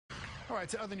All right,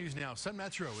 to other news now. Sun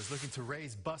Metro is looking to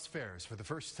raise bus fares for the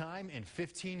first time in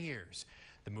 15 years.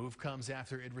 The move comes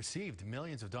after it received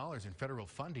millions of dollars in federal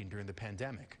funding during the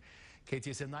pandemic.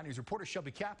 KTSM 9 News reporter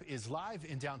Shelby Capp is live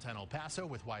in downtown El Paso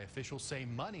with why officials say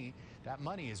that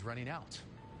money is running out.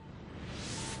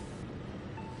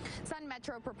 Sun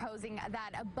Metro proposing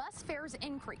that a bus fares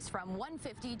increase from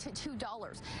 $1.50 to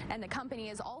 $2. And the company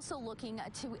is also looking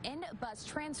to end bus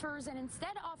transfers and instead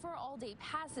offer all-day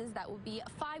passes that would be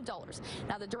 $5.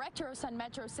 Now, the director of Sun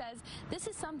Metro says this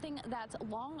is something that's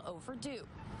long overdue.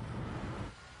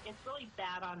 It's really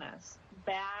bad on us,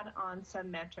 bad on Sun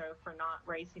Metro for not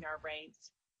raising our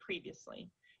rates previously.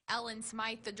 Ellen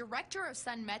Smythe, the director of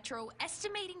Sun Metro,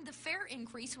 estimating the fare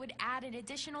increase would add an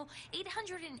additional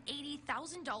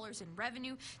 $880,000 in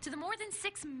revenue to the more than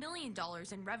 $6 million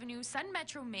in revenue Sun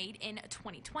Metro made in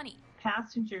 2020.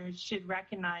 Passengers should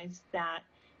recognize that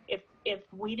if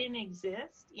we didn't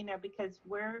exist, because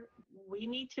we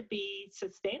need to be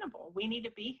sustainable. We need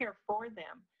to be here for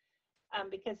them.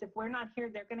 Because if we're not here,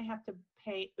 they're going to have to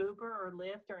pay Uber or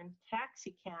Lyft or a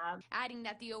taxi cab. Adding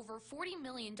that the over $40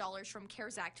 million from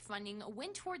CARES Act funding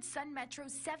went towards Sun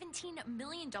Metro's $17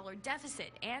 million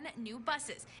deficit and new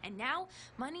buses. And now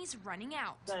money's running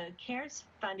out. The CARES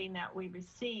funding that we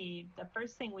received, the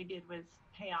first thing we did was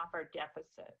pay off our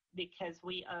deficit because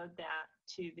we owed that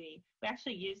we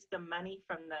actually used the money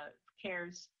from the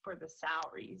CARES for the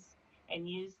salaries and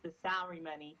used the salary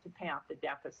money to pay off the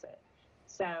deficit.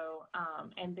 So,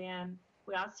 and then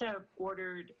we also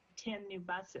ordered 10 new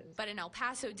buses. But an El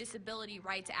Paso disability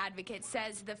rights advocate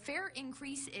says the fare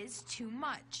increase is too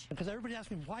much. Because everybody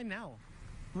asks me, why now?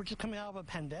 We're just coming out of a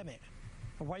pandemic.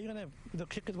 Why are you going to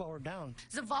kick us while we're down?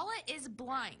 Zavala is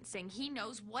blind, saying he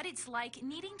knows what it's like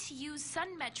needing to use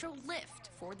Sun Metro Lyft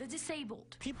for the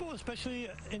disabled. People, especially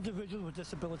individuals with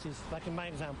disabilities, like in my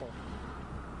example,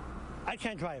 I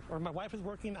can't drive, or my wife is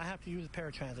working, I have to use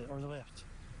paratransit or the Lyft.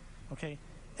 Okay,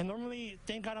 and normally,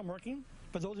 thank God I'm working,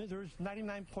 but there's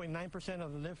 99.9%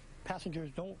 of the Lyft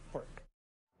passengers don't work.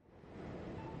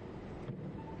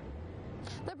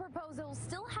 The proposal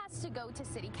still has to go to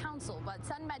City Council, but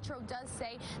Sun Metro does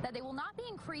say that they will not be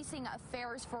increasing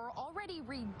fares for already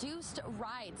reduced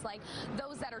rides, like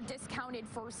those that are discounted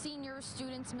for seniors,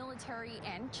 students, military,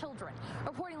 and children.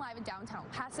 Reporting live in downtown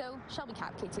El Paso, Shelby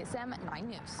Capp, KTSM 9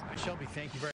 News. Shelby, thank you very much.